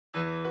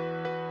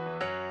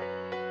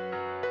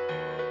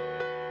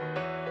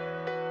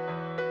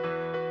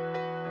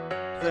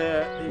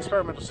The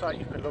experimental site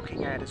you've been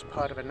looking at is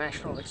part of a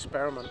national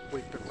experiment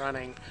we've been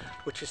running,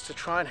 which is to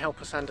try and help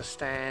us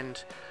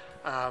understand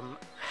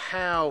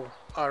how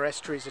our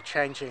estuaries are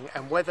changing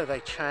and whether they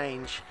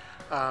change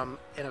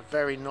in a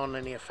very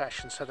non-linear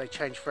fashion, so they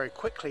change very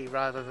quickly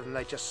rather than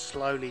they just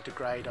slowly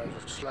degrade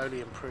over,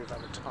 slowly improve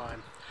over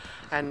time.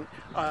 And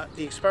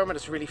the experiment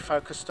is really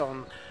focused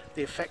on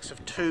the effects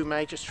of two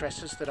major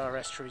stresses that our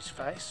estuaries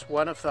face.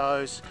 One of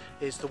those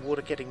is the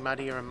water getting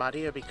muddier and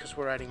muddier because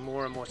we're adding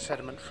more and more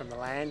sediment from the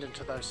land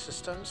into those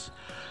systems.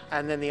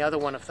 And then the other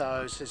one of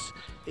those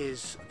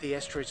is the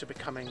estuaries are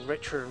becoming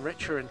richer and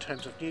richer in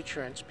terms of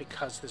nutrients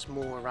because there's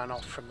more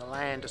runoff from the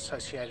land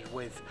associated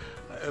with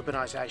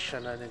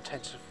urbanisation and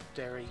intensive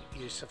dairy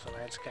use of the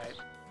landscape.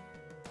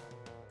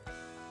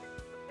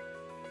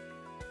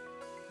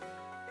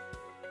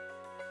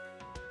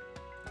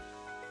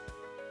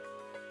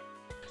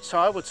 So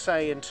I would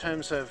say, in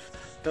terms of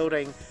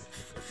building,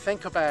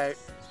 think about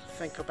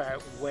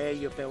where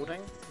you're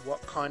building,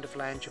 what kind of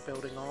land you're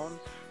building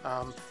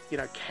on. You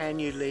know, can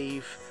you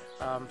leave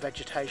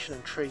vegetation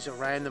and trees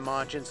around the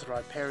margins, the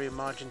riparian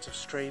margins of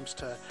streams,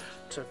 to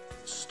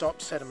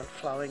stop sediment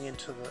flowing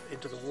into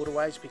the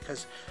waterways?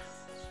 Because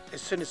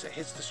as soon as it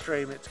hits the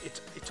stream,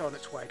 it's on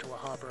its way to a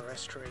harbour or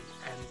estuary,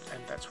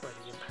 and that's where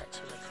the impacts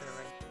are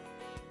occurring.